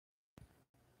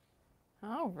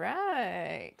All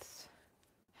right.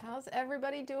 How's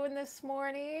everybody doing this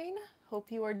morning?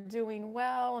 Hope you are doing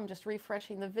well. I'm just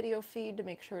refreshing the video feed to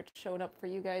make sure it's showing up for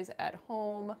you guys at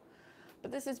home.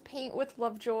 But this is Paint with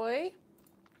Lovejoy,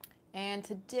 and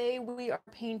today we are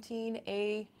painting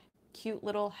a cute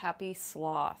little happy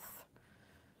sloth.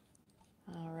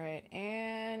 All right,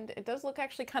 and it does look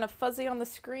actually kind of fuzzy on the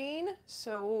screen,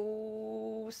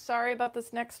 so sorry about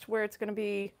this next where it's going to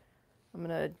be. I'm going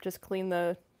to just clean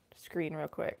the screen real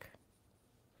quick.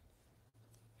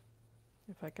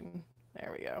 If I can,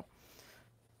 there we go.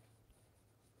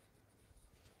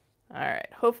 All right,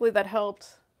 hopefully that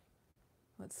helped.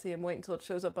 Let's see, I'm waiting until it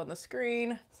shows up on the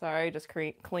screen. Sorry, just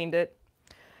cleaned it.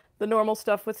 The normal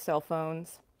stuff with cell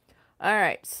phones. All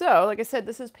right, so like I said,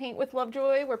 this is Paint with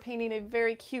Lovejoy. We're painting a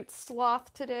very cute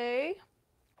sloth today.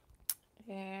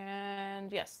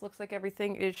 And yes, looks like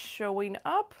everything is showing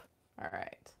up. All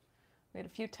right. We had a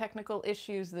few technical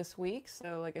issues this week,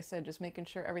 so like I said, just making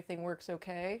sure everything works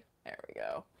okay. There we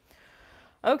go.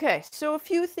 Okay, so a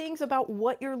few things about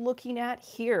what you're looking at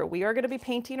here. We are going to be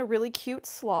painting a really cute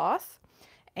sloth.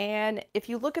 And if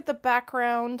you look at the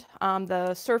background,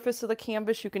 the surface of the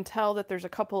canvas, you can tell that there's a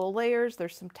couple of layers.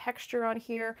 There's some texture on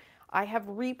here. I have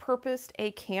repurposed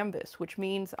a canvas, which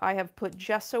means I have put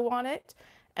gesso on it,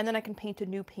 and then I can paint a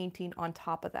new painting on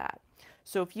top of that.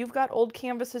 So if you've got old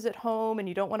canvases at home and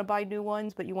you don't want to buy new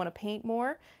ones, but you want to paint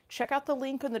more, check out the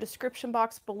link in the description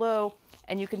box below,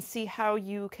 and you can see how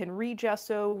you can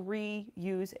re-gesso,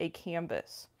 reuse a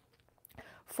canvas.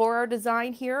 For our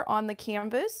design here on the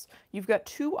canvas, you've got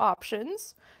two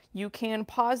options. You can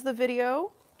pause the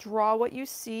video, draw what you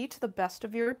see to the best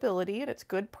of your ability, and it's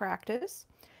good practice.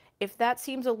 If that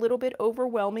seems a little bit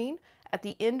overwhelming, at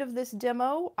the end of this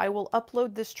demo, I will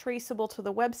upload this traceable to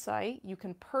the website. You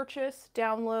can purchase,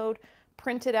 download,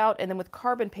 print it out, and then with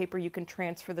carbon paper, you can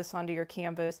transfer this onto your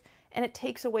canvas. And it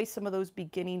takes away some of those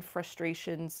beginning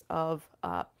frustrations of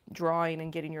drawing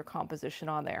and getting your composition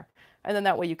on there. And then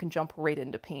that way you can jump right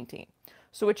into painting.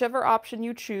 So whichever option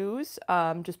you choose,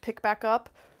 just pick back up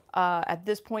at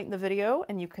this point in the video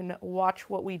and you can watch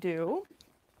what we do.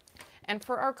 And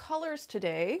for our colors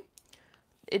today,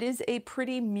 it is a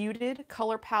pretty muted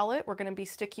color palette. We're going to be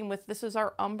sticking with, this is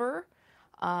our umber,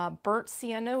 burnt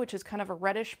sienna, which is kind of a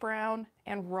reddish brown,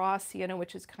 and raw sienna,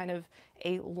 which is kind of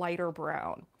a lighter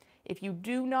brown. If you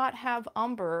do not have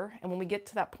umber, and when we get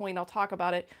to that point, I'll talk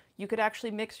about it, you could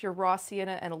actually mix your raw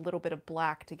sienna and a little bit of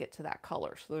black to get to that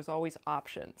color. So there's always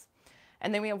options.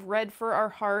 And then we have red for our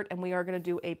heart, and we are going to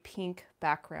do a pink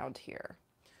background here.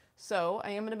 So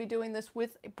I am going to be doing this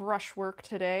with brushwork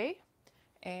today.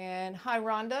 And hi,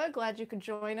 Rhonda, glad you could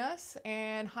join us.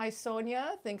 And hi,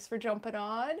 Sonia, thanks for jumping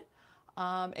on.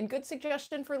 And good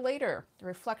suggestion for later,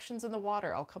 reflections in the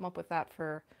water. I'll come up with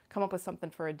something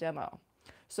for a demo.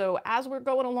 So as we're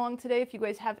going along today, if you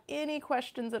guys have any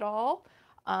questions at all,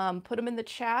 put them in the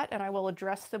chat and I will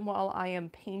address them while I am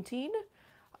painting.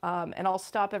 And I'll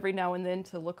stop every now and then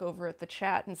to look over at the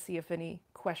chat and see if any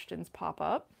questions pop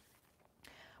up.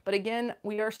 But again,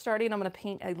 we are starting, I'm going to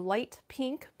paint a light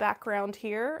pink background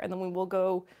here, and then we will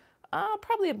go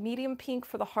probably a medium pink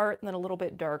for the heart and then a little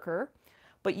bit darker.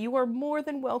 But you are more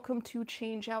than welcome to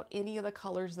change out any of the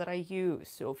colors that I use.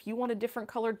 So if you want a different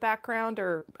colored background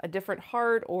or a different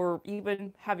heart, or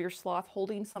even have your sloth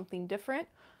holding something different,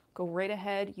 go right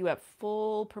ahead. You have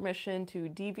full permission to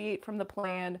deviate from the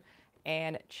plan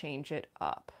and change it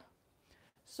up.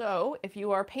 So if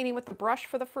you are painting with the brush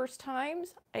for the first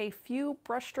times, a few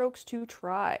brush strokes to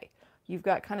try. You've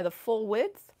got kind of the full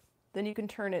width, then you can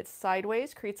turn it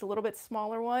sideways, creates a little bit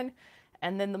smaller one,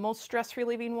 and then the most stress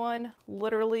relieving one,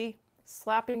 literally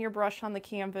slapping your brush on the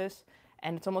canvas,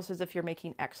 and it's almost as if you're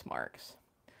making X marks.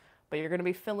 But you're going to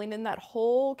be filling in that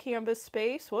whole canvas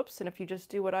space. Whoops, and if you just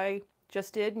do what I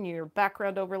just did and your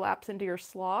background overlaps into your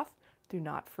sloth, do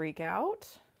not freak out.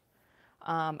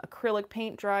 Acrylic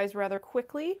paint dries rather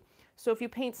quickly, so if you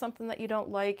paint something that you don't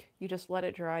like, you just let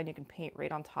it dry and you can paint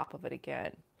right on top of it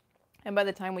again. And by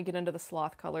the time we get into the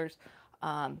sloth colors,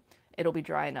 it'll be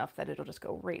dry enough that it'll just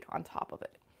go right on top of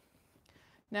it.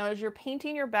 Now as you're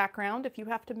painting your background, if you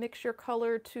have to mix your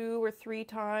color 2 or 3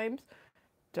 times,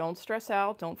 don't stress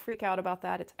out, don't freak out about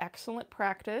that. It's excellent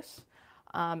practice.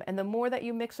 And the more that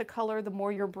you mix a color, the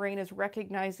more your brain is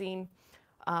recognizing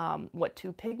what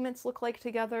 2 pigments look like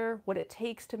together, what it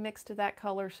takes to mix to that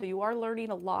color. So you are learning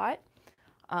a lot.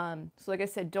 So like I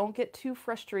said, don't get too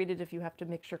frustrated if you have to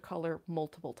mix your color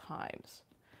multiple times.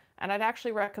 And I'd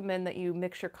actually recommend that you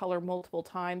mix your color multiple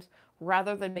times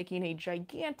rather than making a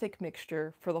gigantic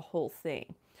mixture for the whole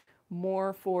thing.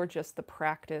 More for just the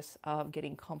practice of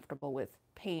getting comfortable with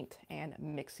paint and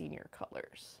mixing your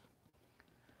colors.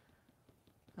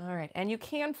 All right, and you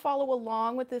can follow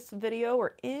along with this video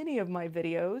or any of my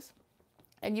videos,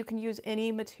 and you can use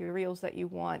any materials that you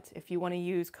want. If you want to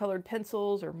use colored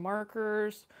pencils or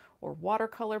markers or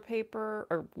watercolor paper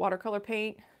or watercolor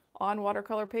paint on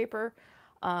watercolor paper,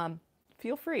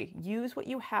 feel free. Use what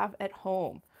you have at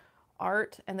home.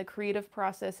 Art and the creative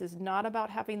process is not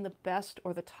about having the best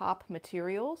or the top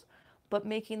materials, but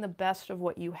making the best of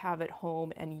what you have at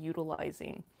home and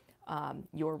utilizing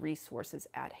your resources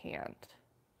at hand.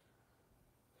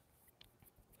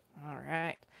 All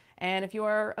right. And if you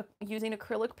are using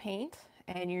acrylic paint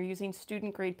and you're using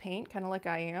student grade paint, kind of like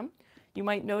I am, you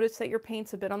might notice that your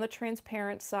paint's a bit on the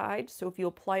transparent side. So if you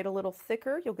apply it a little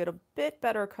thicker, you'll get a bit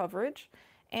better coverage.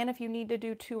 And if you need to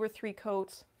do 2 or 3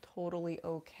 coats, totally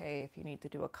okay if you need to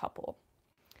do a couple.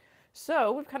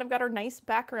 So we've kind of got our nice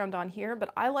background on here,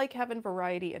 but I like having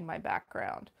variety in my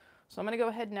background. So I'm going to go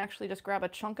ahead and actually just grab a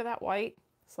chunk of that white,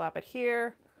 slap it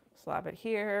here,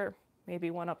 maybe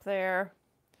one up there.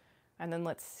 And then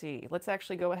let's see, let's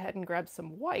actually go ahead and grab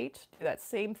some white, do that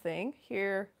same thing,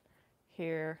 here,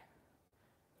 here,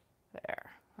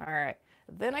 there. All right,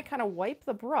 then I kind of wipe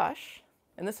the brush,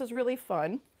 and this is really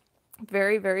fun,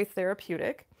 very, very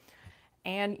therapeutic.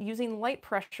 And using light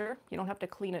pressure, you don't have to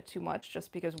clean it too much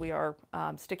just because we are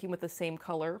sticking with the same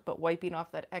color, but wiping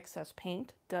off that excess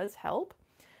paint does help.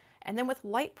 And then with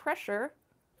light pressure,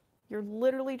 you're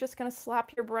literally just going to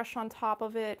slap your brush on top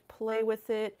of it, play with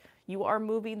it. You are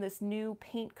moving this new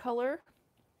paint color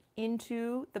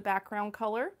into the background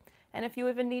color. And if you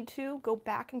even need to, go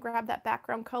back and grab that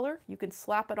background color. You can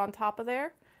slap it on top of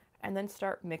there and then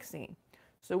start mixing.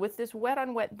 So with this wet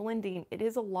on wet blending, it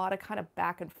is a lot of kind of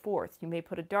back and forth. You may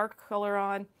put a dark color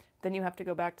on, then you have to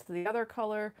go back to the other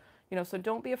color. So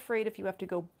don't be afraid if you have to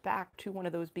go back to one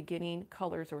of those beginning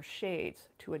colors or shades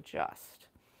to adjust.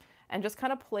 And just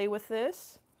kind of play with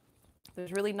this.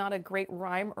 There's really not a great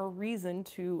rhyme or reason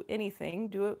to anything.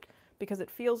 Do it because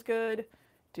it feels good.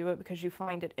 Do it because you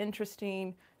find it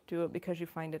interesting. Do it because you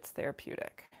find it's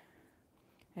therapeutic.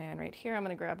 And right here, I'm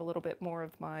going to grab a little bit more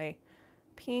of my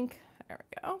pink. There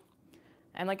we go.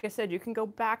 And like I said, you can go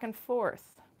back and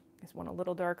forth. Just want a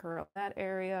little darker on that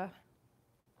area.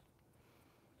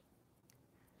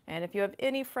 And if you have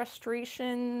any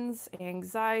frustrations,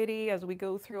 anxiety as we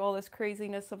go through all this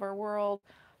craziness of our world,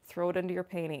 throw it into your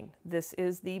painting. This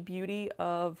is the beauty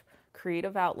of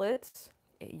creative outlets.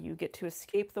 You get to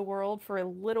escape the world for a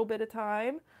little bit of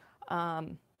time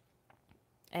and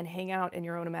hang out in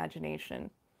your own imagination.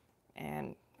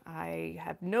 And I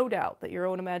have no doubt that your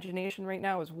own imagination right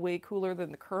now is way cooler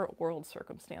than the current world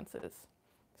circumstances.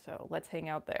 So let's hang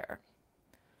out there.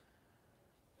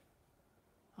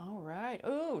 All right.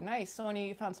 Oh, nice. Sonia,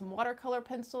 you found some watercolor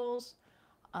pencils.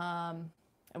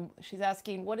 And she's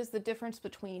asking, what is the difference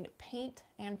between paint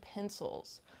and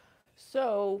pencils?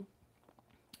 So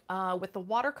with the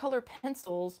watercolor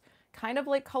pencils, kind of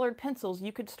like colored pencils,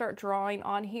 you could start drawing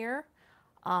on here,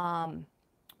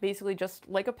 basically just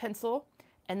like a pencil.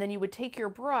 And then you would take your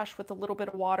brush with a little bit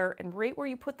of water, and right where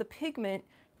you put the pigment,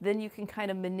 then you can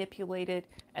kind of manipulate it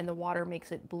and the water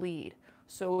makes it bleed.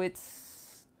 So it's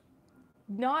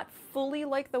not fully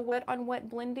like the wet on wet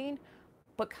blending,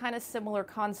 but kind of similar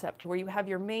concept where you have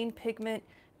your main pigment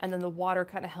and then the water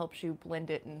kind of helps you blend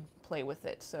it and play with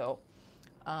it. So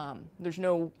it's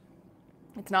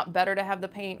not better to have the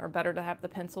paint or better to have the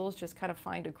pencils, just kind of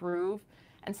find a groove.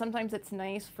 And sometimes it's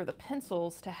nice for the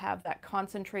pencils to have that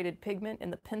concentrated pigment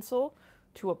in the pencil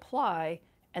to apply,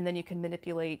 and then you can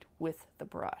manipulate with the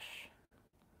brush.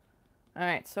 All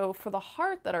right, so for the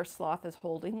heart that our sloth is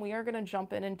holding, we are going to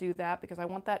jump in and do that because I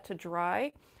want that to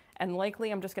dry, and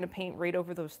likely I'm just going to paint right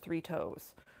over those 3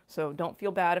 toes. So don't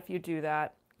feel bad if you do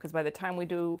that, because by the time we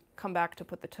do come back to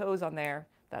put the toes on there,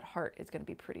 that heart is going to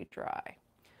be pretty dry.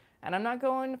 And I'm not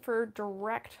going for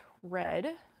direct red,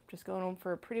 I'm just going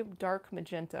for a pretty dark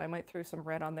magenta. I might throw some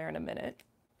red on there in a minute.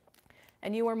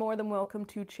 And you are more than welcome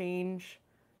to change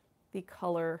the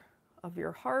color of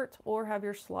your heart or have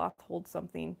your sloth hold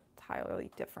something entirely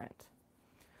different.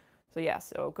 So yeah,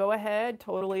 so go ahead,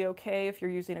 totally okay if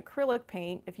you're using acrylic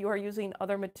paint. If you are using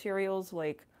other materials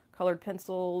like colored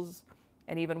pencils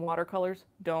and even watercolors,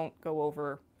 don't go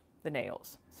over the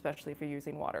nails, especially if you're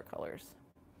using watercolors.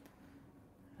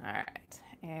 All right,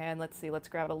 and let's see, let's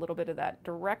grab a little bit of that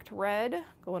direct red,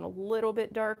 going a little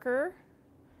bit darker.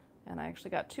 And I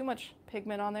actually got too much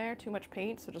pigment on there, too much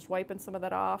paint, so just wiping some of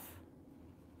that off.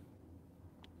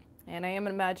 And I am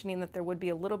imagining that there would be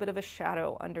a little bit of a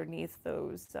shadow underneath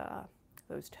those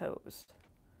toes.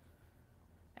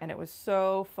 And it was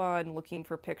so fun looking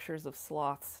for pictures of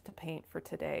sloths to paint for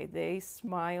today. They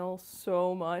smile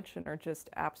so much and are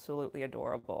just absolutely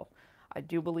adorable. I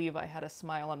do believe I had a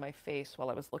smile on my face while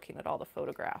I was looking at all the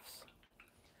photographs.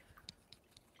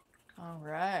 All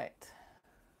right.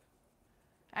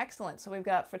 Excellent. So we've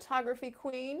got Photography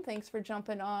Queen. Thanks for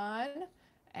jumping on.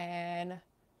 And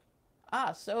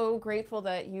so grateful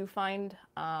that you find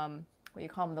what you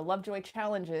call them, the Lovejoy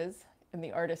challenges in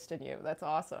the artist in you. That's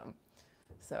awesome.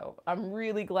 So I'm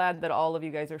really glad that all of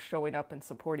you guys are showing up and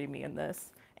supporting me in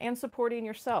this and supporting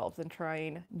yourselves and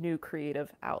trying new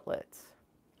creative outlets.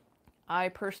 I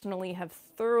personally have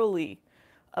thoroughly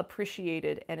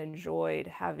appreciated and enjoyed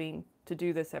having to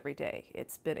do this every day.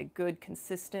 It's been a good,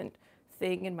 consistent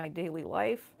thing in my daily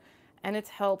life, and it's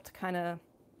helped kind of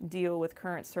deal with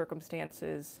current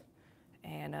circumstances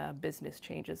and business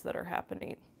changes that are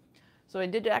happening. So I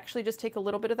did actually just take a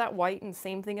little bit of that white, and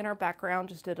same thing in our background,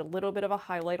 just did a little bit of a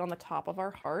highlight on the top of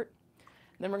our heart.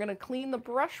 And then we're going to clean the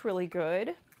brush really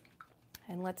good.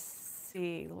 And let's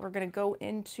see, we're going to go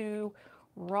into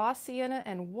raw sienna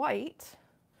and white.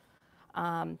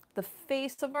 The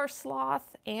face of our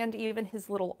sloth and even his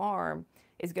little arm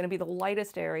is going to be the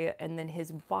lightest area, and then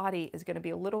his body is going to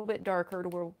be a little bit darker,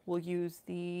 where we'll use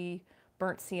the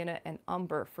burnt sienna and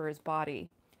umber for his body.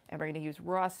 And we're going to use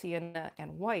raw sienna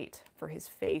and white for his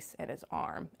face and his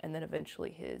arm, and then eventually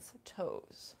his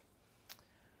toes.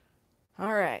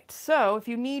 All right, so if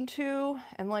you need to,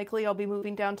 and likely I'll be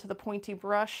moving down to the pointy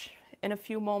brush in a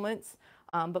few moments,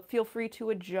 but feel free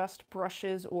to adjust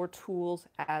brushes or tools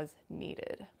as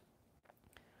needed.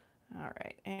 All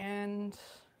right, and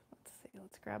let's see,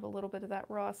 let's grab a little bit of that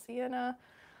raw sienna.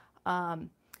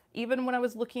 Even when I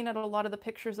was looking at a lot of the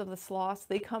pictures of the sloths,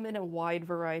 they come in a wide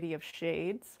variety of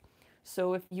shades.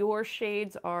 So if your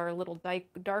shades are a little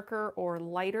darker or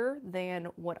lighter than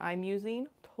what I'm using,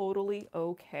 totally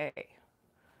okay.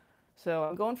 So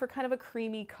I'm going for kind of a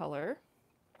creamy color.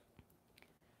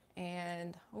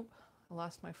 And, oh, I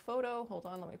lost my photo. Hold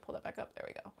on, let me pull that back up. There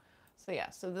we go. So yeah,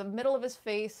 so the middle of his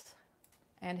face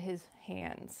and his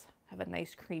hands have a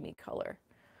nice creamy color.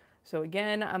 So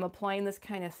again, I'm applying this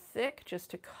kind of thick just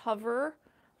to cover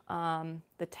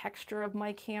the texture of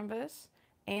my canvas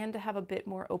and to have a bit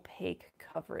more opaque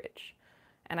coverage.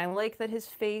 And I like that his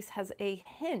face has a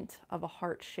hint of a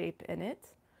heart shape in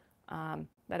it.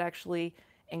 That actually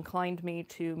inclined me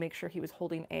to make sure he was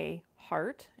holding a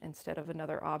heart instead of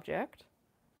another object.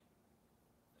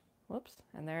 Whoops,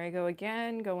 and there you go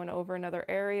again, going over another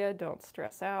area. Don't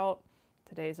stress out.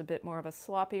 Today's a bit more of a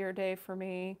sloppier day for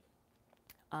me.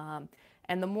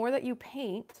 And the more that you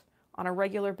paint on a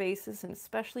regular basis, and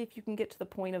especially if you can get to the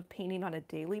point of painting on a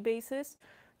daily basis,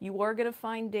 you are going to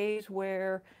find days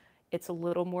where it's a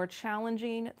little more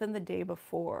challenging than the day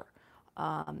before.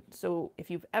 So if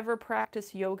you've ever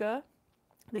practiced yoga,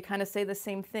 they kind of say the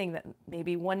same thing, that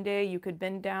maybe one day you could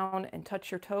bend down and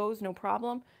touch your toes, no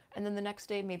problem. And then the next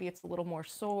day, maybe it's a little more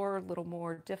sore, a little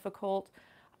more difficult.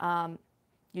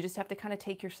 You just have to kind of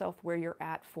take yourself where you're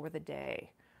at for the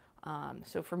day.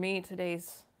 So for me,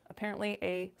 today's apparently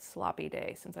a sloppy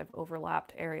day since I've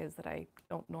overlapped areas that I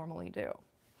don't normally do.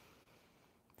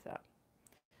 So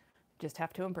just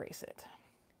have to embrace it.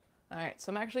 All right,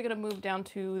 so I'm actually going to move down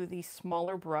to the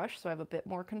smaller brush so I have a bit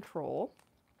more control.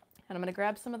 And I'm going to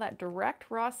grab some of that direct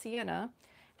raw sienna.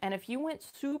 And if you went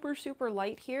super, super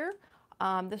light here,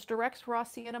 this direct raw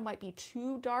sienna might be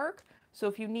too dark. So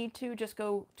if you need to, just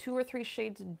go 2 or 3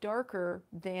 shades darker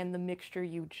than the mixture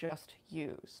you just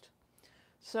used.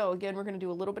 So again, we're going to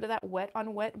do a little bit of that wet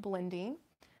on wet blending.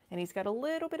 And he's got a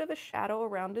little bit of a shadow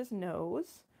around his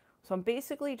nose. So I'm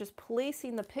basically just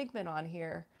placing the pigment on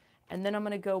here, and then I'm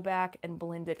going to go back and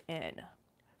blend it in.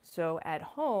 So at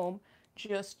home,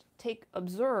 just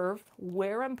observe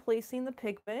where I'm placing the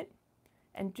pigment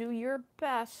and do your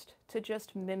best to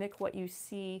just mimic what you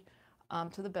see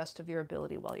to the best of your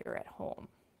ability while you're at home.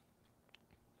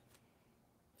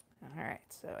 All right,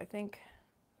 so I think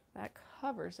that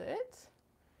covers it.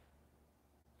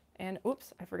 And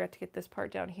oops, I forgot to get this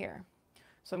part down here.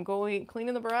 So I'm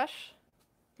cleaning the brush,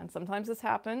 and sometimes this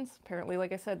happens. Apparently,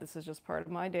 like I said, this is just part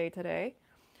of my day today.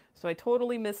 So I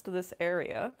totally missed this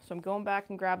area. So I'm going back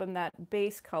and grabbing that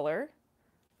base color,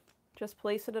 just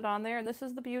placing it on there. And this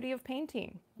is the beauty of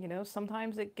painting. You know,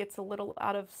 sometimes it gets a little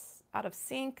out of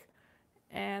sync,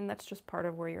 and that's just part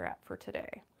of where you're at for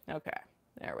today. Okay,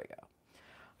 there we go.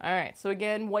 All right, so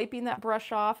again, wiping that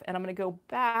brush off, and I'm going to go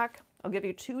back. I'll give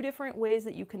you 2 different ways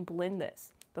that you can blend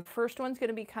this. The first one's going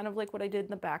to be kind of like what I did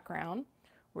in the background,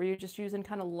 where you're just using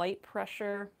kind of light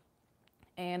pressure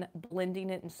and blending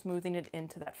it and smoothing it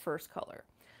into that first color.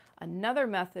 Another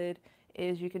method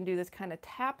is you can do this kind of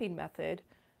tapping method,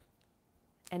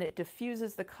 and it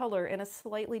diffuses the color in a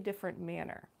slightly different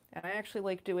manner. And I actually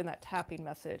like doing that tapping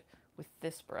method with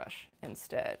this brush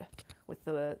instead, with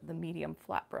the medium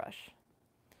flat brush.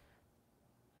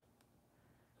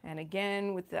 And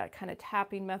again, with that kind of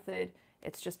tapping method,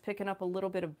 it's just picking up a little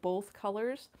bit of both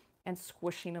colors and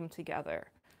squishing them together.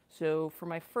 So for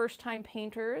my first time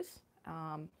painters,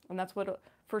 and that's what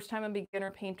first time and beginner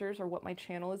painters are what my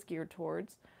channel is geared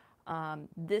towards,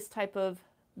 this type of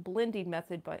blending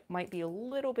method might be a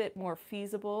little bit more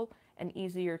feasible and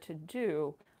easier to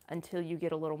do until you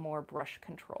get a little more brush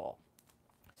control.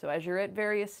 So as you're at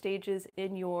various stages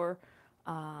in your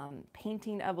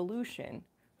painting evolution,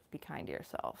 be kind to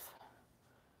yourself.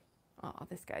 Oh,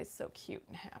 this guy's so cute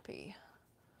and happy.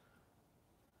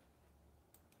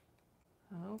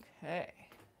 Okay,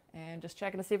 and just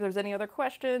checking to see if there's any other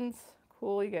questions.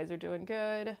 Cool, you guys are doing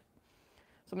good.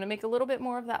 So I'm going to make a little bit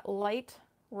more of that light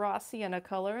raw sienna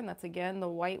color, and that's again the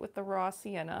white with the raw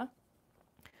sienna.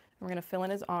 We're going to fill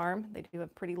in his arm. They do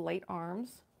have pretty light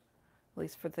arms, at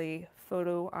least for the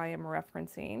photo I am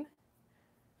referencing.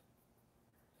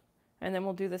 And then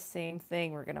we'll do the same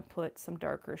thing. We're going to put some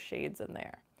darker shades in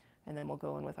there, and then we'll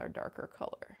go in with our darker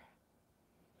color.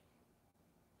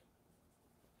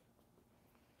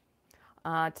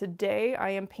 Today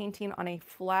I am painting on a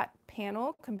flat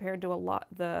panel compared to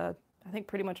I think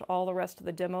pretty much all the rest of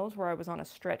the demos where I was on a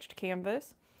stretched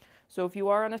canvas. So if you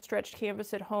are on a stretched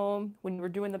canvas at home, when you're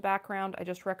doing the background, I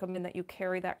just recommend that you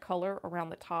carry that color around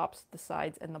the tops, the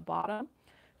sides, and the bottom,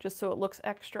 just so it looks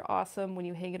extra awesome when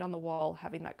you hang it on the wall,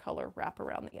 having that color wrap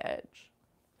around the edge.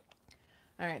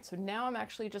 All right, so now I'm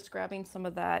actually just grabbing some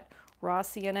of that raw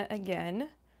sienna again,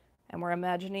 and we're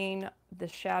imagining the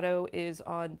shadow is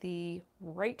on the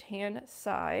right-hand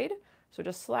side. So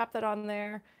just slap that on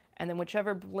there, and then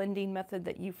whichever blending method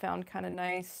that you found kind of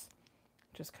nice,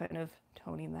 just kind of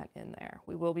toning that in there.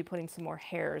 We will be putting some more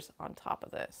hairs on top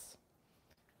of this.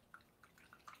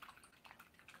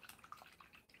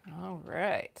 All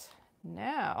right,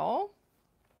 now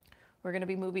we're going to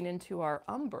be moving into our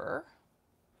umber.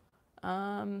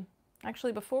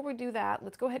 Actually, before we do that,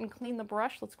 let's go ahead and clean the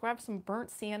brush. Let's grab some burnt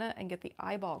sienna and get the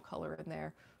eyeball color in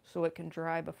there so it can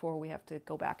dry before we have to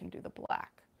go back and do the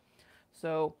black.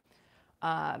 So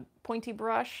pointy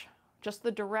brush, just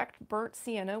the direct burnt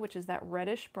sienna, which is that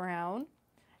reddish brown.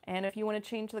 And if you want to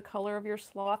change the color of your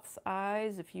sloth's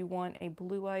eyes, if you want a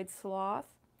blue-eyed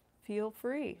sloth, feel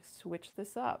free, switch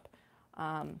this up.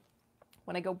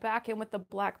 When I go back in with the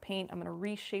black paint, I'm going to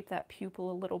reshape that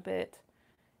pupil a little bit.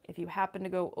 If you happen to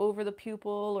go over the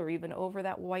pupil or even over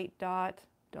that white dot,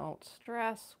 don't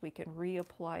stress. We can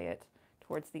reapply it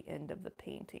towards the end of the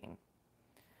painting.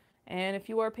 And if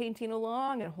you are painting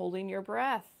along and holding your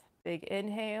breath, big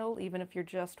inhale, even if you're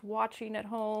just watching at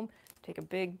home, take a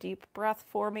big deep breath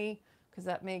for me, because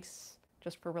that makes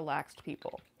just for relaxed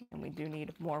people. And we do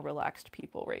need more relaxed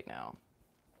people right now.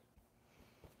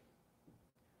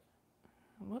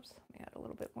 Whoops, let me add a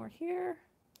little bit more here.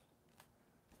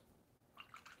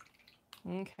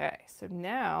 Okay, so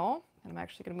now I'm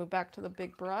actually going to move back to the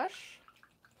big brush.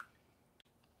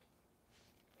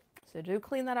 So do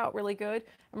clean that out really good.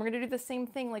 And we're going to do the same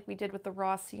thing like we did with the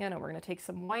raw sienna. We're going to take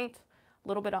some white, a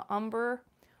little bit of umber,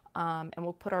 and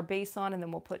we'll put our base on, and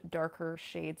then we'll put darker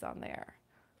shades on there.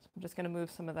 So I'm just going to move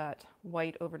some of that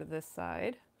white over to this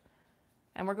side.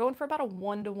 And we're going for about a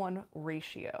 1-to-1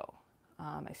 ratio.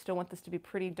 I still want this to be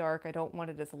pretty dark. I don't want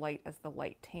it as light as the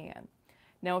light tan.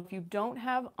 Now, if you don't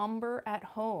have umber at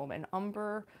home, and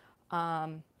umber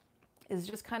is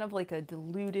just kind of like a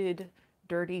diluted,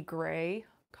 dirty gray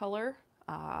color,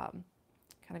 kind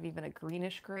of even a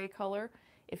greenish gray color.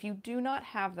 If you do not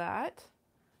have that,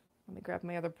 let me grab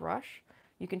my other brush.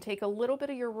 You can take a little bit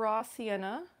of your raw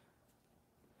sienna,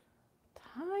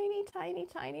 tiny, tiny,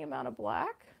 tiny amount of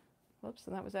black. Whoops,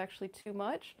 and that was actually too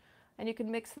much. And you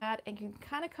can mix that, and you can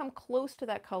kind of come close to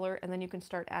that color, and then you can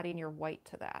start adding your white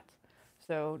to that.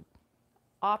 So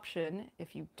option,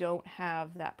 if you don't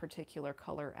have that particular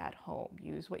color at home,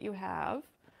 use what you have.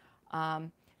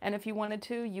 And if you wanted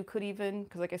to, you could even,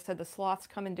 because like I said, the sloths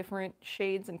come in different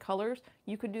shades and colors,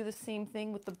 you could do the same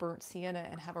thing with the burnt sienna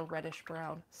and have a reddish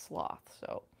brown sloth.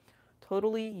 So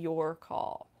totally your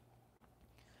call.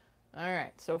 All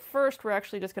right, so first we're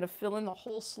actually just going to fill in the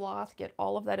whole sloth, get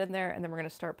all of that in there, and then we're going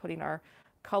to start putting our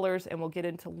colors, and we'll get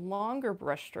into longer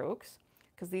brush strokes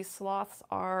because these sloths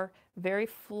are very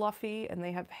fluffy and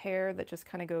they have hair that just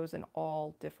kind of goes in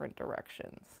all different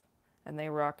directions, and they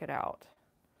rock it out.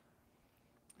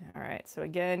 All right, so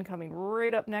again, coming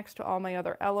right up next to all my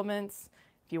other elements.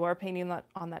 If you are painting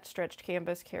on that stretched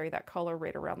canvas, carry that color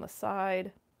right around the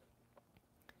side.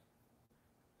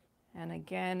 And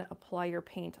again, apply your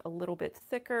paint a little bit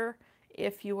thicker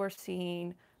if you are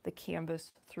seeing the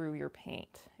canvas through your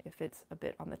paint, if it's a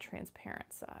bit on the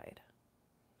transparent side.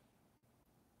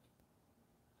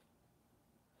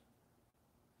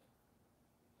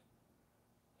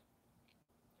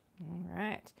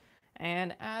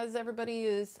 And as everybody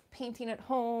is painting at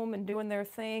home and doing their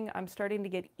thing, I'm starting to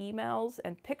get emails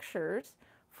and pictures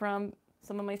from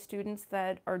some of my students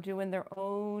that are doing their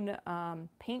own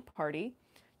paint party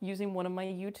using one of my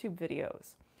YouTube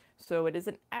videos. So it is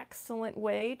an excellent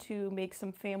way to make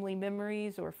some family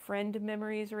memories or friend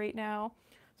memories right now.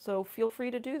 So feel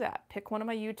free to do that. Pick one of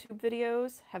my YouTube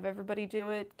videos, have everybody do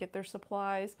it, get their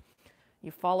supplies. You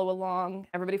follow along,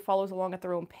 everybody follows along at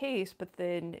their own pace, but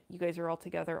then you guys are all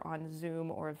together on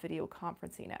Zoom or a video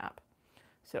conferencing app.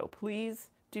 So please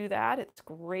do that. It's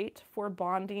great for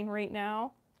bonding right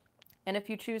now. And if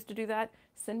you choose to do that,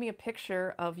 send me a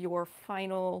picture of your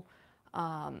final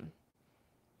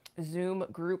Zoom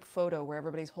group photo where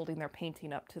everybody's holding their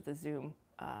painting up to the Zoom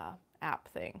app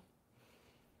thing.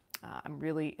 I'm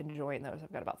really enjoying those.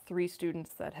 I've got about 3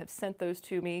 students that have sent those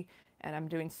to me, and I'm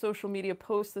doing social media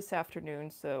posts this afternoon,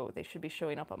 so they should be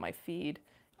showing up on my feed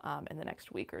in the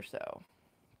next week or so.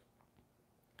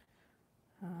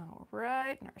 All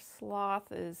right, and our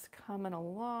sloth is coming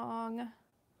along. That's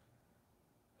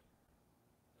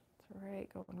right,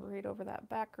 going right over that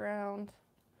background.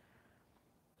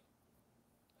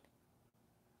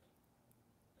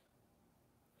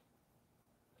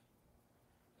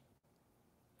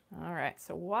 All right,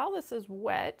 so while this is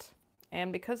wet,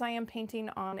 and because I am painting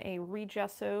on a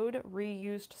regessoed,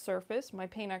 reused surface, my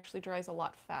paint actually dries a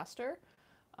lot faster.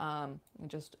 It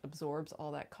just absorbs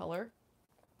all that color.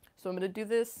 So I'm going to do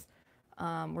this.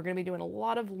 We're going to be doing a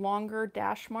lot of longer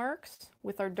dash marks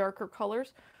with our darker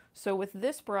colors. So with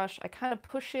this brush, I kind of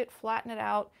push it, flatten it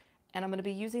out, and I'm going to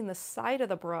be using the side of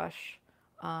the brush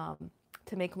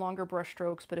to make longer brush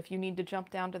strokes. But if you need to jump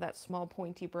down to that small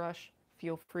pointy brush,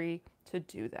 feel free to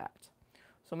do that.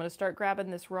 So I'm going to start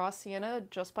grabbing this raw sienna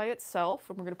just by itself,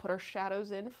 and we're going to put our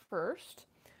shadows in first.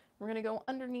 We're going to go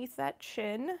underneath that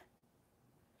chin.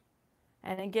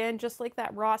 And again, just like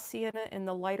that raw sienna in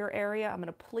the lighter area, I'm going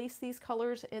to place these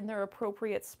colors in their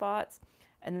appropriate spots,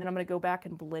 and then I'm going to go back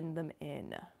and blend them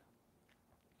in.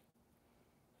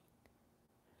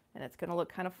 And it's going to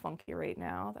look kind of funky right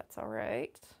now. That's all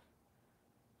right.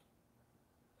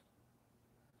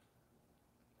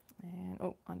 And,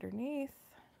 oh, underneath.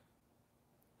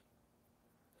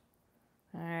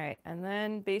 All right, and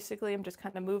then basically I'm just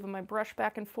kind of moving my brush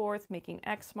back and forth, making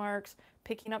X marks,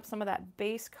 picking up some of that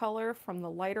base color from the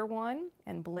lighter one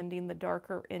and blending the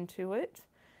darker into it.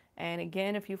 And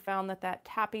again, if you found that that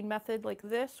tapping method like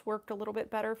this worked a little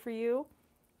bit better for you,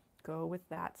 go with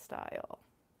that style.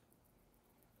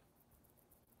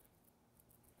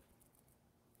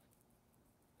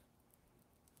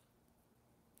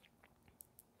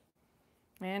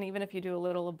 And even if you do a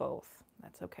little of both,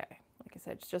 that's okay. Like I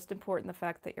said, it's just important the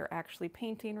fact that you're actually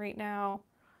painting right now.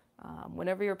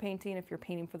 Whenever you're painting, if you're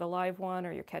painting for the live one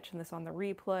or you're catching this on the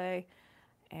replay.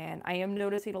 And I am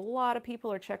noticing a lot of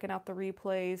people are checking out the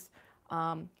replays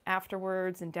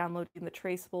afterwards and downloading the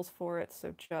traceables for it,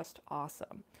 so just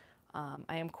awesome.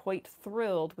 I am quite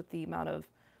thrilled with the amount of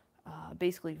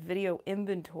basically video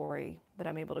inventory that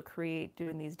I'm able to create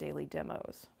doing these daily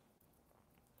demos.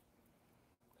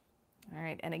 All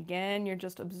right, and again, you're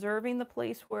just observing the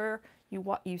place where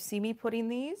you see me putting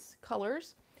these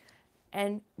colors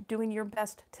and doing your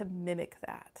best to mimic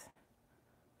that.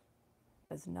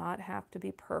 Does not have to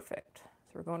be perfect.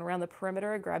 So we're going around the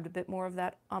perimeter. I grabbed a bit more of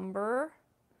that umber.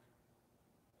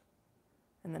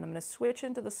 And then I'm going to switch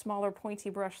into the smaller pointy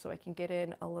brush so I can get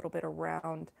in a little bit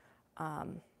around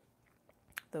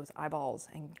those eyeballs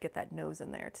and get that nose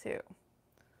in there too.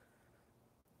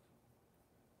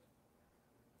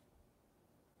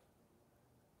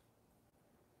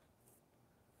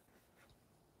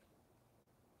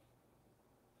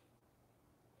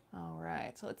 All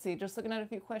right, so let's see, just looking at a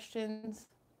few questions.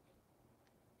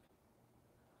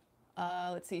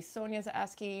 Let's see, Sonia's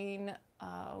asking,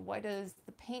 why does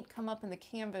the paint come up in the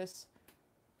canvas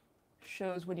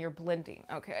shows when you're blending?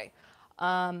 Okay,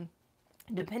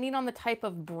 depending on the type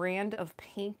of brand of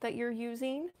paint that you're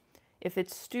using, if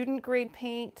it's student grade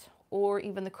paint or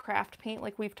even the craft paint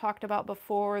like we've talked about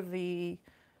before, the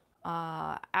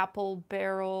apple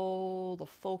barrel, the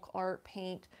folk art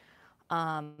paint,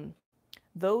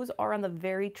 those are on the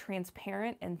very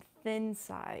transparent and thin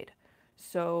side.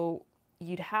 So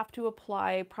you'd have to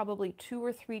apply probably 2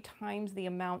 or 3 times the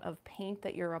amount of paint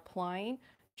that you're applying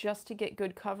just to get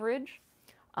good coverage,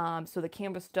 so the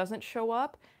canvas doesn't show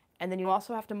up. And then you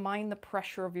also have to mind the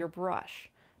pressure of your brush.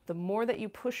 The more that you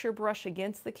push your brush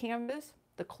against the canvas,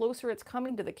 the closer it's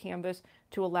coming to the canvas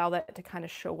to allow that to kind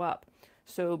of show up.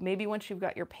 So maybe once you've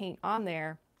got your paint on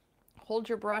there, hold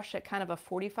your brush at kind of a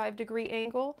 45-degree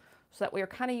angle, so that way you're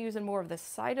kind of using more of the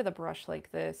side of the brush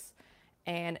like this,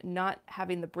 and not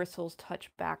having the bristles touch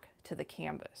back to the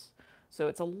canvas. So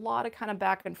it's a lot of kind of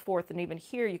back and forth. And even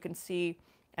here you can see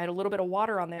I had a little bit of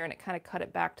water on there and it kind of cut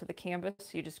it back to the canvas. So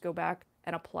you just go back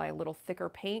and apply a little thicker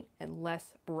paint and less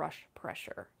brush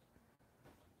pressure.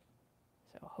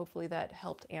 So hopefully that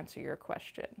helped answer your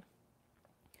question.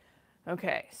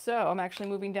 Okay, so I'm actually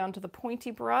moving down to the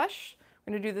pointy brush.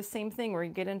 We're going to do the same thing. We're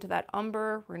going to get into that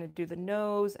umber. We're going to do the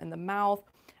nose and the mouth.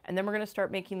 And then we're going to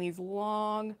start making these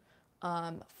long,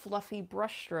 fluffy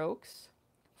brush strokes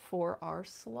for our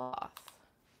sloth.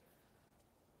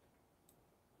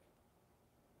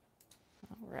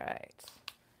 All right.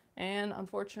 And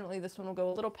unfortunately, this one will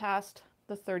go a little past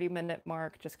the 30-minute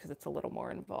mark just because it's a little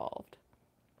more involved.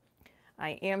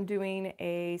 I am doing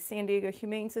a San Diego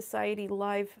Humane Society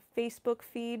live Facebook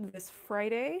feed this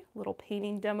Friday, little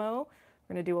painting demo.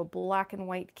 We're going to do a black and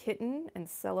white kitten and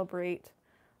celebrate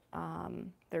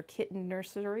their kitten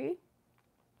nursery.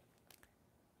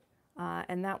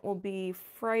 And that will be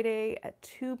Friday at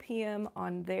 2 p.m.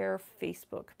 on their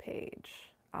Facebook page,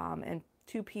 and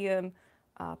 2 p.m.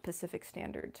 Pacific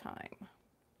Standard Time.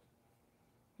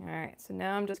 All right, so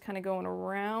now I'm just kind of going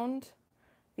around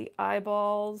the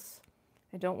eyeballs.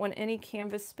 I don't want any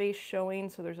canvas space showing,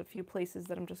 so there's a few places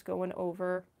that I'm just going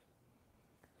over.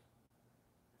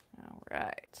 All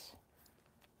right.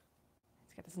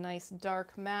 He's got his nice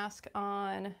dark mask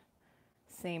on.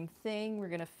 Same thing, we're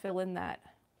going to fill in that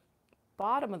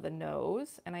bottom of the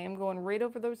nose, and I am going right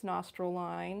over those nostril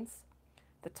lines.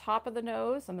 The top of the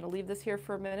nose, I'm going to leave this here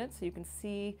for a minute so you can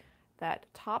see that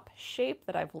top shape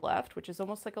that I've left, which is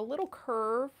almost like a little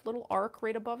curve, little arc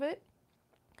right above it.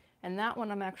 And that one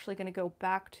I'm actually going to go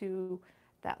back to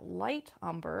that light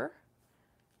umber,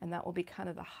 and that will be kind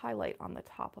of the highlight on the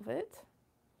top of it.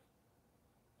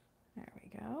 There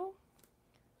we go.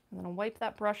 And then I'll wipe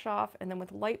that brush off, and then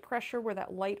with light pressure where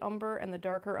that light umber and the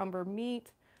darker umber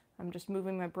meet, I'm just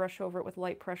moving my brush over it with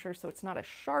light pressure so it's not a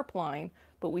sharp line,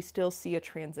 but we still see a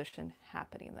transition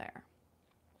happening there.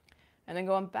 And then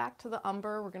going back to the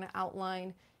umber, we're going to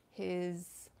outline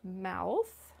his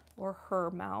mouth or her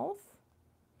mouth.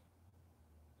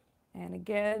 And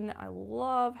again, I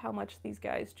love how much these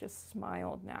guys just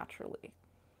smile naturally.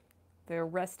 Their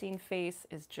resting face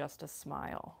is just a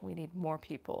smile. We need more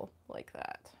people like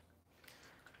that.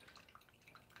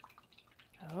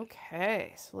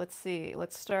 Okay, so let's see.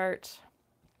 Let's start.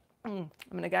 I'm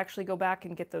going to actually go back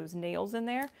and get those nails in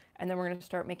there, and then we're going to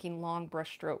start making long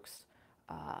brush strokes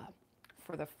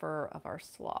for the fur of our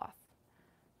sloth.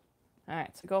 All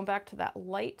right, so going back to that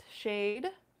light shade,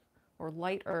 or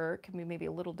lighter, can be maybe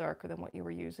a little darker than what you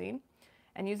were using.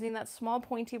 And using that small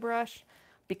pointy brush,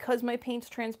 because my paint's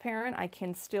transparent, I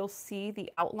can still see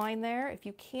the outline there. If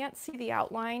you can't see the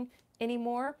outline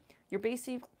anymore, you're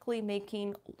basically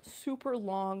making super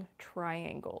long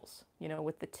triangles, you know,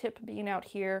 with the tip being out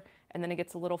here, and then it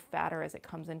gets a little fatter as it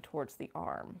comes in towards the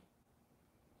arm.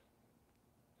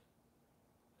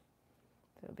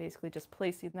 So basically just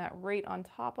placing that right on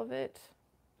top of it.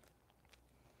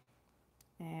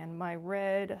 And my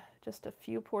red, just a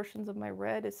few portions of my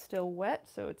red is still wet,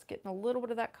 so it's getting a little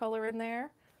bit of that color in there,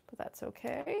 but that's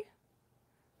okay.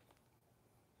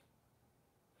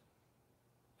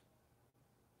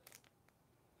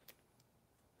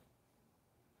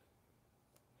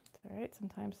 All right,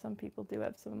 sometimes some people do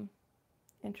have some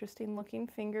interesting looking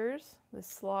fingers. This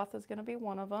sloth is going to be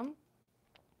one of them.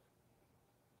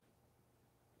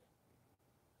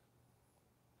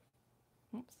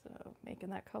 Oops, so making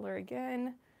that color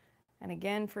again. And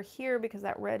again for here, because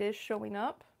that red is showing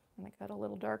up, and it got a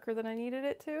little darker than I needed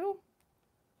it to,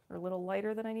 or a little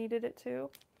lighter than I needed it to.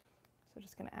 So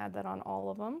just going to add that on all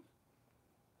of them.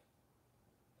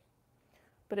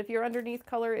 But if your underneath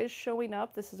color is showing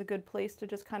up, this is a good place to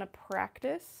just kind of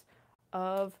practice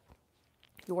of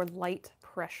your light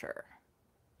pressure.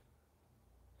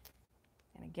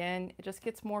 And again, it just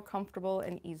gets more comfortable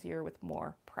and easier with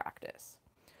more practice.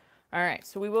 All right,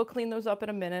 so we will clean those up in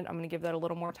a minute. I'm going to give that a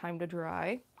little more time to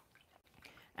dry.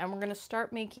 And we're going to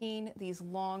start making these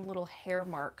long little hair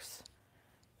marks.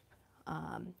 So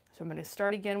I'm going to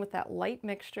start again with that light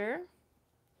mixture.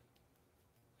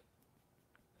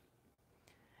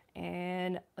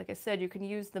 And like I said, you can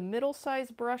use the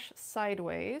middle-sized brush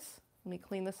sideways. Let me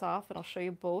clean this off and I'll show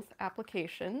you both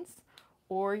applications,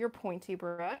 or your pointy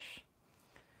brush.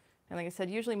 And like I said,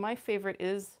 usually my favorite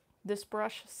is this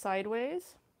brush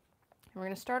sideways. And we're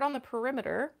going to start on the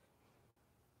perimeter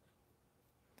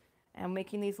and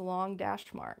making these long dash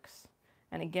marks.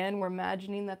 And again, we're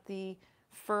imagining that the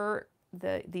fur,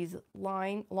 these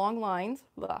long lines,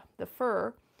 the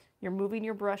fur, you're moving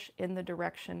your brush in the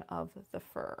direction of the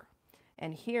fur.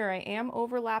 And here I am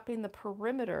overlapping the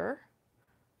perimeter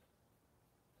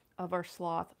of our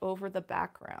sloth over the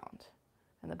background.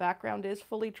 And the background is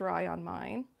fully dry on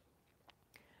mine.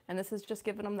 And this is just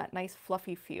giving them that nice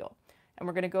fluffy feel. And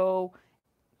we're going to go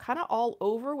kind of all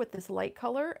over with this light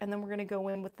color, and then we're going to go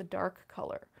in with the dark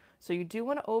color. So you do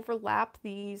want to overlap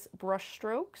these brush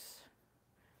strokes.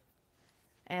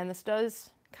 And this does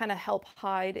kind of help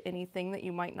hide anything that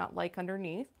you might not like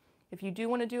underneath. If you do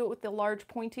want to do it with the large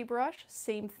pointy brush,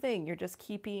 same thing. You're just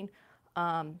keeping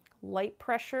light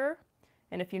pressure.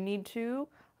 And if you need to,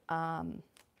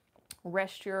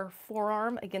 rest your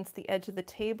forearm against the edge of the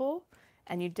table.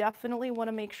 And you definitely want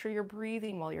to make sure you're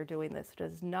breathing while you're doing this. It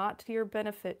is not to your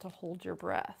benefit to hold your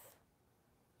breath.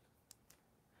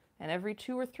 And every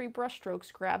 2 or 3 brush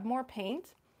strokes, grab more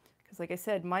paint. Because like I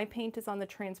said, my paint is on the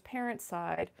transparent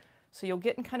side, so you'll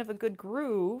get in kind of a good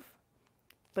groove.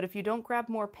 But if you don't grab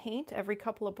more paint every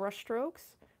couple of brush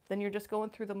strokes, then you're just going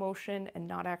through the motion and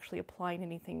not actually applying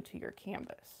anything to your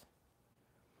canvas.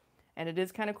 And it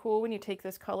is kind of cool when you take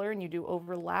this color and you do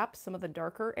overlap some of the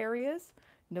darker areas.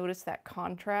 Notice that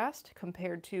contrast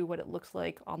compared to what it looks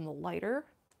like on the lighter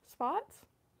spots.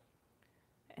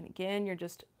 And again, you're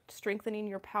just strengthening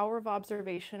your power of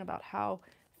observation about how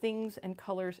things and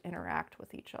colors interact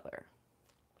with each other.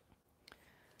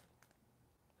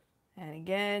 And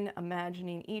again,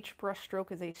 imagining each brush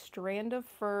stroke is a strand of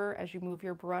fur as you move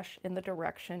your brush in the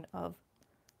direction of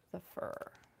the fur.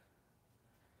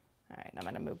 All right, I'm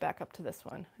going to move back up to this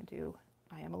one.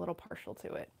 I am a little partial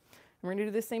to it. And we're going to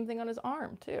do the same thing on his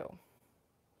arm too.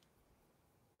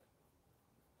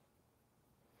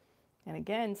 And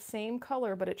again, same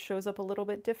color, but it shows up a little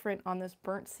bit different on this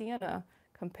burnt sienna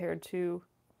compared to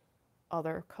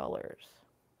other colors.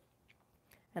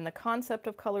 And the concept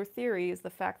of color theory is the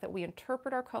fact that we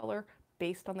interpret our color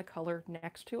based on the color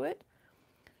next to it.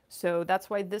 So that's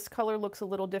why this color looks a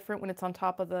little different when it's on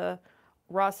top of the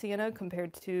raw sienna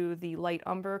compared to the light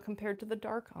umber compared to the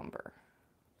dark umber.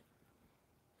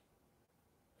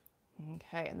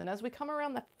 Okay, and then as we come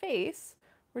around the face,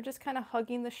 we're just kind of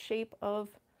hugging the shape of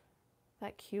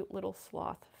that cute little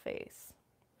sloth face.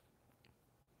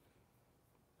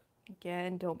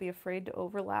 Again, don't be afraid to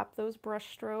overlap those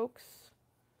brush strokes.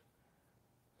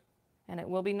 And it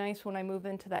will be nice when I move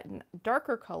into that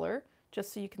darker color,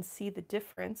 just so you can see the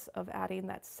difference of adding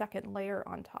that second layer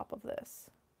on top of this.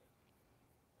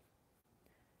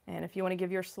 And if you want to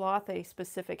give your sloth a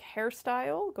specific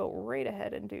hairstyle, go right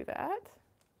ahead and do that.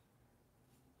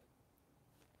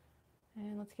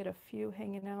 And let's get a few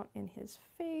hanging out in his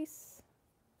face.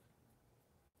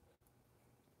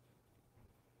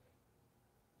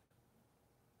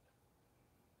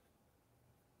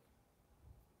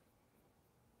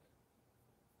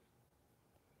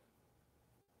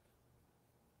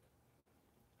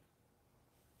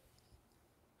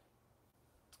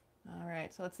 All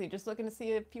right, so let's see, just looking to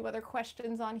see a few other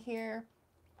questions on here.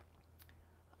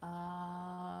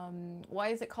 Why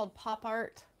is it called pop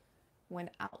art when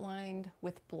outlined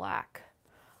with black?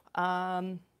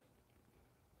 I'm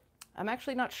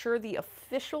actually not sure the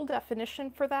official definition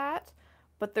for that,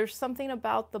 but there's something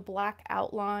about the black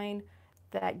outline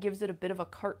that gives it a bit of a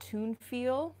cartoon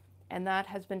feel, and that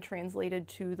has been translated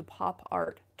to the pop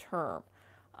art term.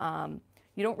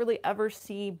 You don't really ever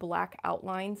see black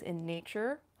outlines in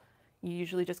nature. You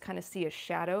usually just kind of see a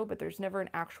shadow, but there's never an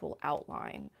actual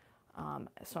outline.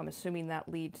 So I'm assuming that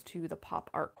leads to the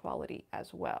pop art quality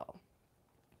as well.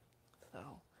 So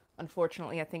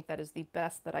unfortunately, I think that is the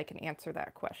best that I can answer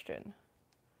that question.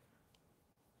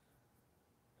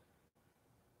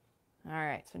 All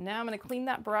right, so now I'm going to clean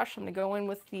that brush. I'm going to go in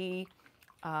with the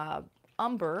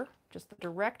umber, just the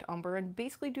direct umber, and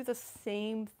basically do the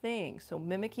same thing. So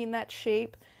mimicking that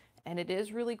shape. And it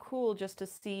is really cool just to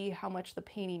see how much the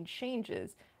painting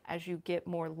changes as you get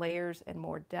more layers and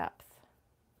more depth.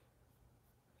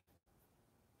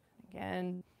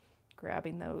 Again,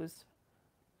 grabbing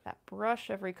that brush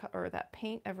that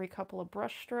paint every couple of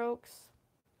brush strokes.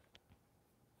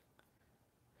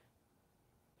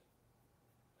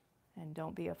 And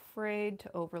don't be afraid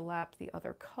to overlap the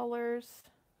other colors.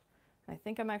 I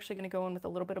think I'm actually going to go in with a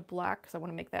little bit of black because I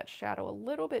want to make that shadow a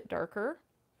little bit darker.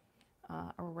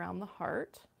 Around the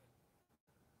heart.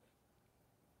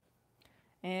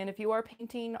 And if you are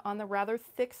painting on the rather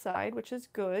thick side, which is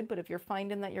good, but if you're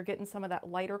finding that you're getting some of that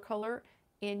lighter color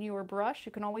in your brush,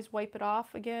 you can always wipe it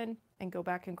off again and go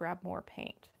back and grab more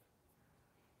paint.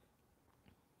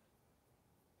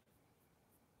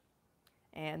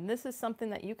 And this is something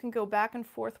that you can go back and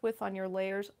forth with on your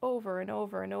layers over and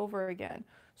over and over again.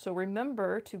 So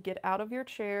remember to get out of your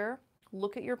chair,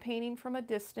 look at your painting from a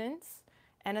distance,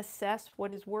 and assess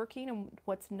what is working and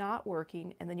what's not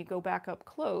working, and then you go back up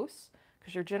close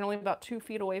because you're generally about 2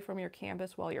 feet away from your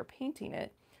canvas while you're painting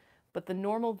it. But the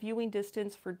normal viewing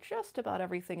distance for just about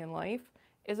everything in life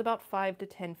is about 5 to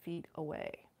 10 feet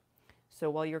away. So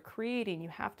while you're creating, you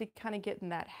have to kind of get in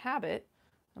that habit.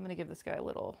 I'm going to give this guy a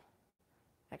little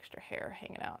extra hair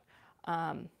hanging out.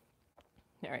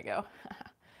 There we go.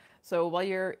 So while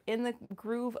you're in the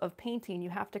groove of painting, you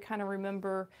have to kind of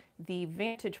remember the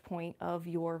vantage point of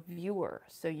your viewer.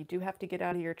 So you do have to get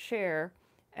out of your chair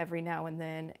every now and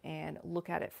then and look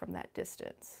at it from that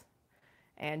distance.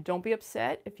 And don't be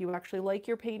upset if you actually like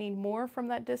your painting more from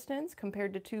that distance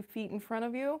compared to 2 feet in front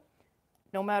of you.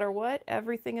 No matter what,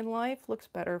 everything in life looks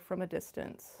better from a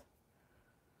distance.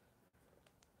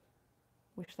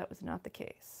 Wish that was not the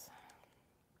case.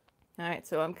 All right,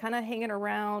 so I'm kind of hanging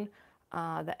around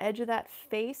the edge of that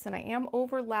face, and I am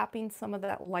overlapping some of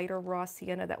that lighter raw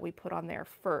sienna that we put on there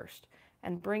first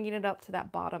and bringing it up to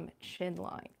that bottom chin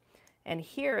line. And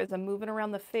here, as I'm moving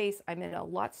around the face, I'm in a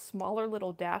lot smaller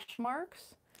little dash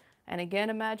marks. And again,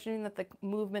 imagining that the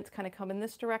movements kind of come in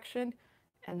this direction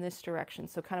and this direction.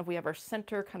 So kind of we have our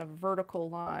center kind of vertical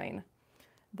line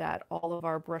that all of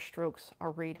our brush strokes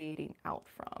are radiating out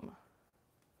from.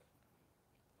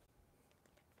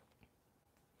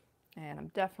 And I'm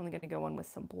definitely going to go in with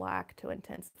some black to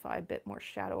intensify a bit more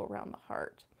shadow around the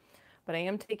heart. But I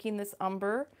am taking this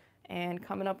umber and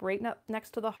coming up right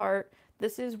next to the heart.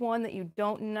 This is one that you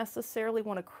don't necessarily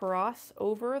want to cross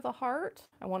over the heart.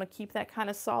 I want to keep that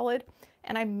kind of solid,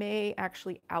 and I may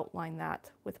actually outline that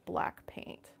with black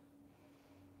paint.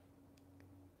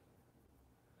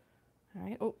 All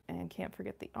right, oh, and can't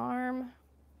forget the arm.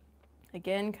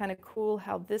 Again, kind of cool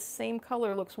how this same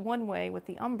color looks one way with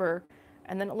the umber,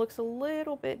 and then it looks a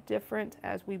little bit different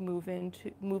as we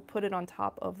put it on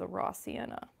top of the raw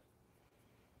sienna.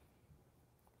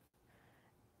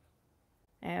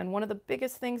 And one of the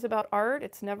biggest things about art,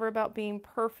 it's never about being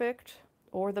perfect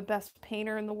or the best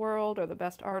painter in the world or the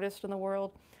best artist in the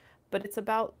world, but it's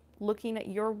about looking at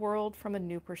your world from a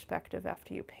new perspective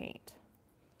after you paint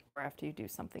or after you do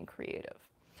something creative.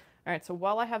 All right, so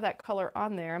while I have that color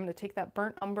on there, I'm going to take that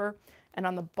burnt umber, and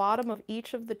on the bottom of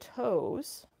each of the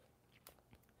toes,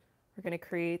 we're going to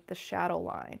create the shadow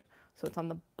line. So it's on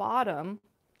the bottom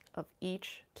of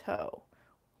each toe.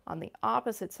 On the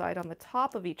opposite side, on the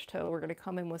top of each toe, we're going to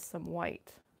come in with some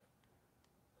white.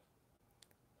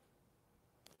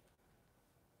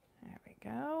 There we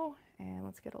go. And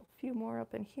let's get a few more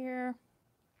up in here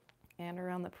and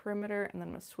around the perimeter. And then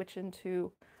I'm going to switch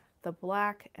into the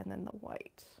black and then the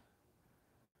white.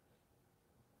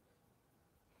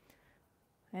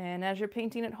 And as you're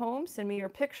painting at home, send me your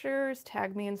pictures,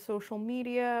 tag me in social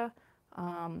media.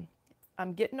 I'm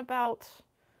getting about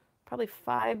probably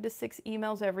 5 to 6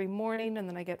 emails every morning, and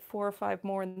then I get 4 or 5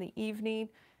 more in the evening,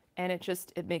 and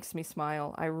it makes me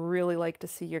smile. I really like to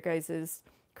see your guys'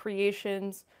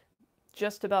 creations.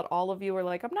 Just about all of you are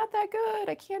like, I'm not that good,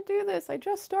 I can't do this, I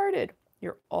just started.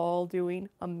 You're all doing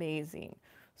amazing.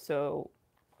 So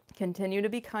continue to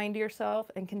be kind to yourself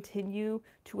and continue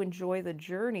to enjoy the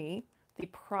journey, the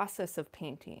process of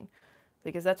painting,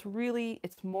 because that's really,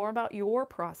 it's more about your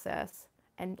process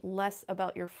and less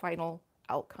about your final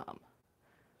outcome.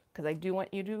 Because I do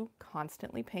want you to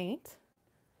constantly paint.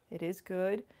 It is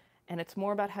good. And it's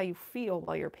more about how you feel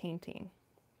while you're painting.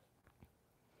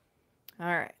 All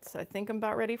right, so I think I'm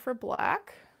about ready for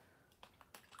black.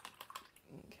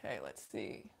 Okay, let's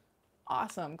see.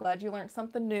 Awesome. Glad you learned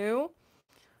something new.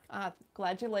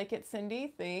 Glad you like it,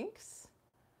 Cindy. Thanks.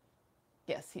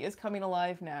 Yes, he is coming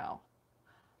alive now.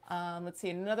 Let's see,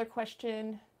 another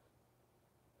question.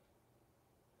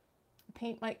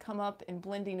 Paint might come up in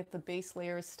blending if the base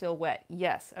layer is still wet.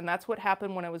 Yes, and that's what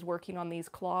happened when I was working on these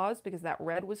claws, because that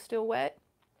red was still wet.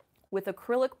 With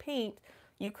acrylic paint,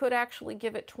 you could actually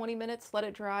give it 20 minutes, let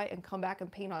it dry, and come back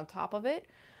and paint on top of it.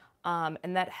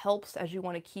 And that helps as you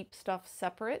want to keep stuff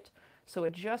separate. So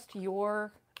adjust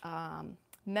your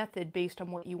method based on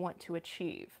what you want to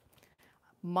achieve.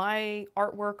 My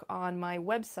artwork on my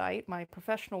website, my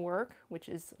professional work, which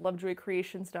is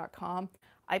lovejoycreations.com,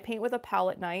 I paint with a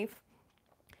palette knife.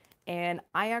 And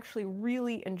I actually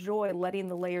really enjoy letting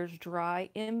the layers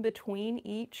dry in between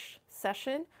each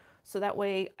session, so that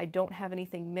way I don't have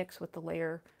anything mixed with the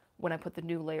layer when I put the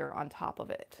new layer on top of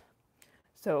it.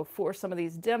 So for some of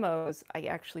these demos, I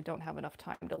actually don't have enough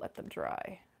time to let them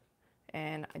dry,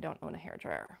 and I don't own a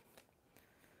hairdryer.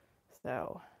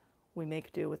 So we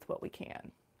make do with what we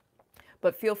can.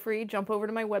 But feel free, jump over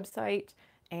to my website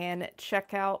and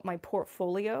check out my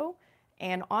portfolio.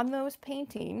 And on those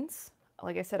paintings,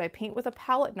 like I said, I paint with a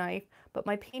palette knife, but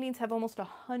my paintings have almost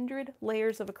 100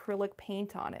 layers of acrylic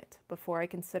paint on it before I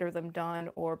consider them done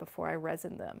or before I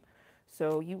resin them.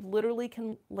 So you literally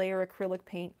can layer acrylic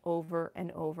paint over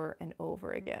and over and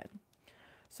over again.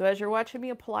 So as you're watching me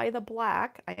apply the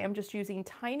black, I am just using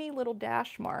tiny little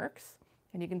dash marks,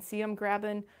 and you can see I'm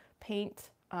grabbing paint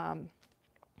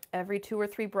every 2 or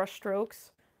 3 brush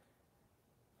strokes.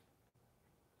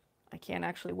 I can't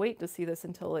actually wait to see this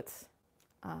until it's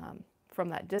from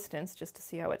that distance, just to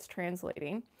see how it's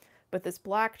translating. But this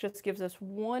black just gives us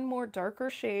one more darker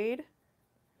shade.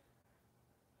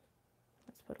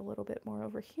 Let's put a little bit more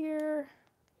over here.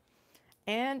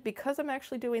 And because I'm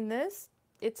actually doing this,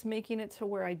 it's making it to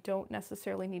where I don't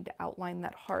necessarily need to outline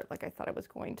that heart like I thought I was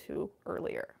going to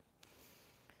earlier.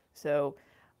 So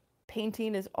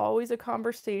painting is always a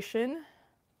conversation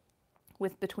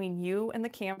between you and the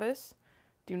canvas.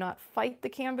 Do not fight the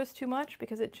canvas too much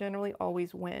because it generally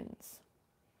always wins.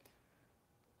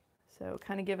 So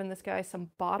kind of giving this guy some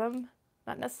bottom,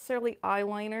 not necessarily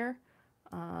eyeliner,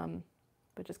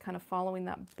 but just kind of following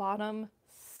that bottom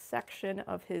section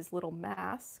of his little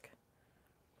mask.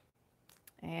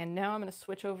 And now I'm going to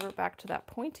switch over back to that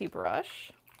pointy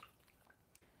brush.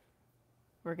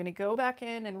 We're going to go back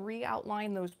in and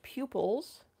re-outline those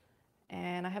pupils.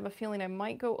 And I have a feeling I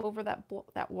might go over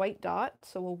that white dot,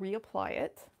 so we'll reapply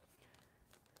it.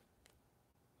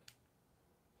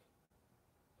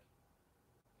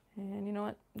 And you know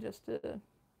what, just to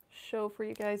show for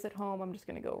you guys at home, I'm just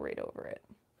going to go right over it.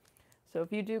 So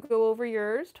if you do go over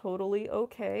yours, totally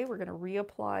okay. We're going to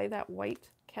reapply that white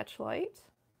catchlight.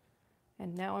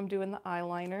 And now I'm doing the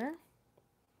eyeliner.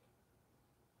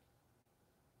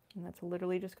 And that's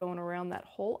literally just going around that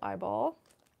whole eyeball.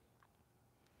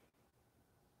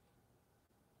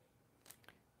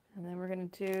 And then we're going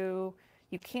to do,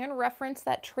 you can reference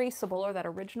that traceable or that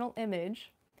original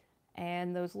image,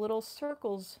 and those little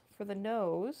circles for the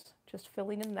nose, just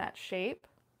filling in that shape.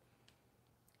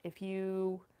 If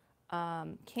you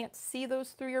can't see those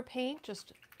through your paint,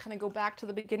 just kind of go back to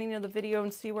the beginning of the video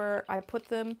and see where I put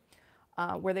them,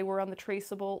 where they were on the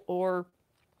traceable, or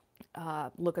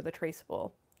look at the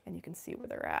traceable and you can see where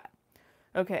they're at.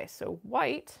 Okay, so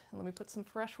white, let me put some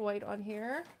fresh white on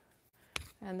here.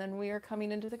 And then we are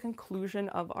coming into the conclusion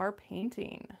of our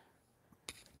painting.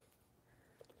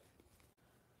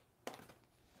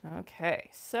 Okay,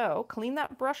 so clean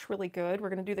that brush really good. We're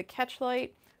going to do the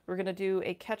catchlight. We're going to do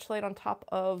a catchlight on top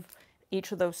of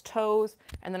each of those toes.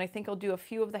 And then I think I'll do a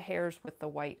few of the hairs with the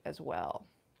white as well.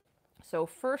 So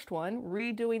first one,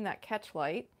 redoing that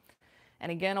catchlight.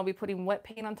 And again, I'll be putting wet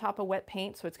paint on top of wet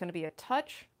paint. So it's going to be a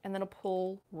touch and then a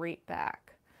pull right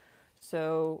back.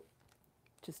 So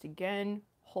just again,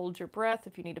 hold your breath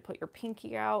if you need to put your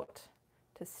pinky out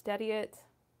to steady it.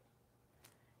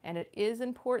 And it is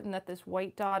important that this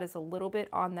white dot is a little bit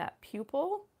on that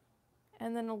pupil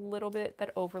and then a little bit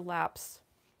that overlaps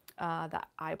that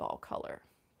eyeball color.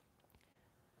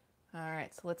 All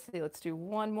right, so let's see, let's do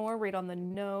one more right on the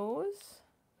nose.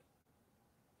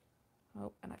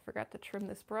 Oh, and I forgot to trim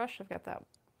this brush. I've got that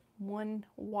one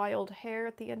wild hair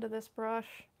at the end of this brush.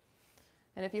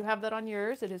 And if you have that on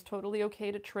yours, it is totally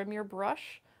okay to trim your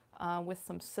brush with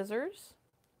some scissors.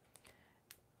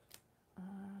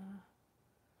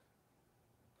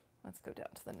 Let's go down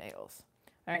to the nails.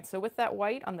 All right, so with that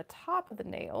white on the top of the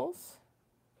nails,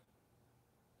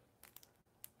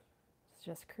 it's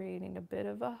just creating a bit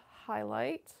of a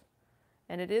highlight.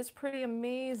 And it is pretty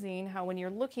amazing how when you're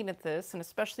looking at this, and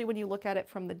especially when you look at it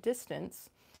from the distance,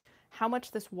 how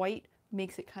much this white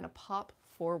makes it kind of pop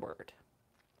forward.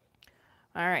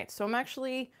 All right, so I'm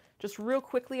actually, just real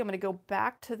quickly, I'm going to go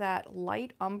back to that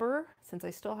light umber, since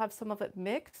I still have some of it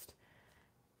mixed,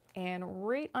 and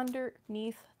right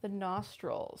underneath the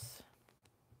nostrils,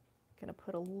 I'm going to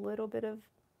put a little bit of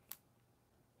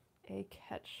a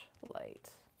catch light.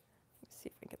 Let's see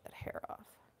if I can get that hair off.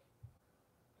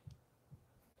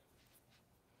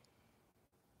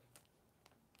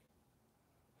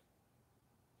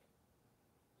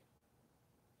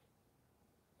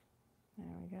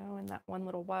 There we go, and that one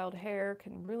little wild hair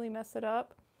can really mess it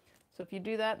up. So if you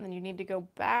do that, and then you need to go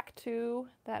back to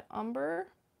that umber.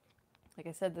 Like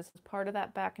I said, this is part of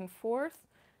that back and forth,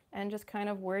 and just kind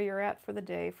of where you're at for the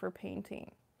day for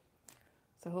painting.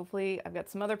 So hopefully, I've got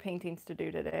some other paintings to do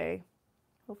today.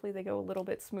 Hopefully they go a little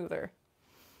bit smoother.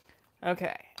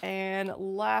 Okay, and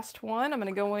last one, I'm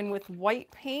gonna go in with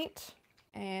white paint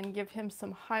and give him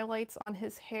some highlights on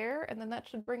his hair, and then that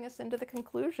should bring us into the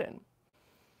conclusion.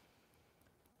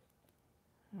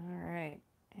 All right,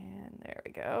 and there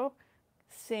we go.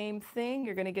 Same thing,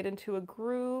 you're going to get into a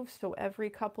groove, so every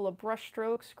couple of brush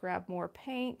strokes, grab more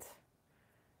paint.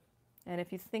 And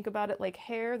if you think about it like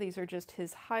hair, these are just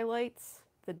his highlights.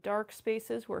 The dark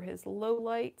spaces were his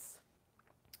lowlights.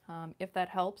 If that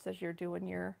helps as you're doing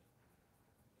your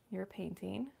your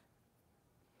painting.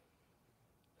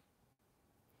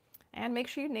 And make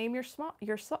sure you name your sloth.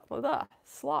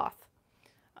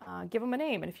 Give them a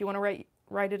name. And if you want to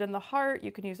write it in the heart,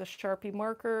 you can use a Sharpie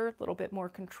marker, a little bit more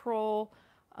control,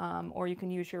 or you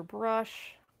can use your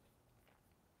brush.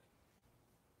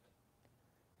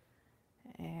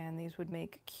 And these would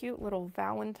make cute little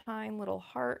Valentine, little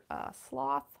heart,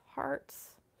 sloth hearts.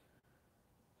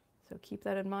 So keep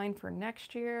that in mind for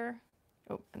next year.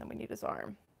 Oh, and then we need his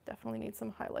arm. Definitely need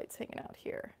some highlights hanging out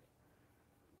here.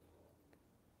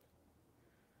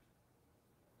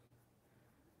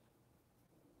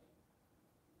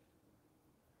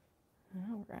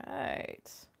 All right.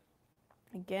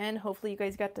 Again, hopefully you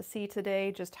guys got to see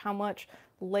today just how much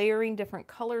layering different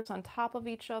colors on top of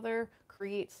each other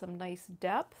creates some nice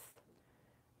depth.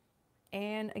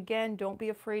 And again, don't be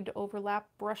afraid to overlap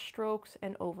brush strokes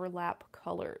and overlap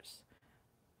colors.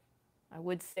 I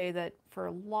would say that for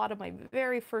a lot of my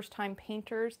very first time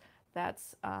painters,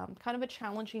 that's kind of a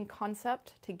challenging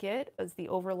concept to get, is the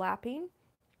overlapping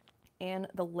and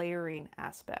the layering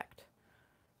aspect.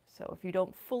 So if you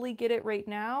don't fully get it right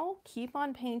now, keep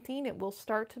on painting. It will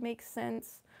start to make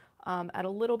sense at a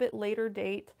little bit later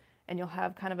date, and you'll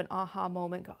have kind of an aha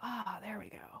moment, go, ah, there we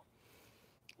go.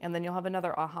 And then you'll have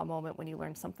another aha moment when you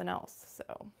learn something else.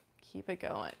 So keep it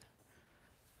going.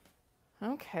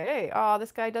 Okay, oh,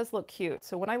 this guy does look cute.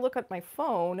 So when I look at my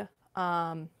phone,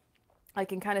 I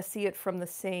can kind of see it from the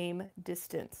same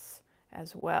distance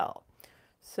as well.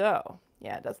 So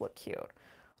yeah, it does look cute.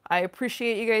 I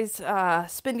appreciate you guys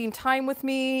spending time with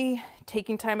me,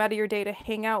 taking time out of your day to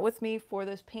hang out with me for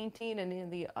this painting and in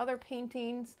the other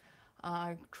paintings.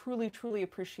 I truly, truly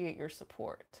appreciate your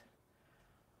support.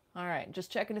 All right, just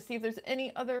checking to see if there's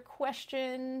any other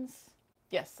questions.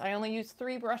 Yes, I only use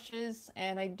 3 brushes,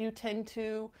 and I do tend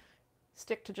to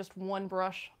stick to just one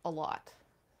brush a lot.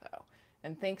 So,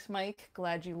 and thanks, Mike.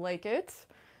 Glad you like it.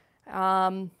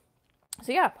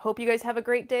 So yeah, hope you guys have a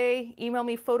great day. Email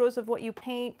me photos of what you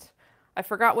paint. I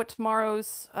forgot what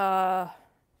tomorrow's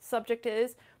subject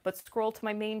is, but scroll to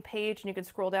my main page and you can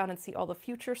scroll down and see all the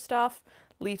future stuff.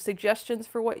 Leave suggestions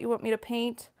for what you want me to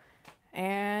paint.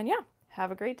 And yeah,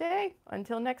 have a great day.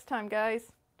 Until next time,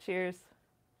 guys. Cheers.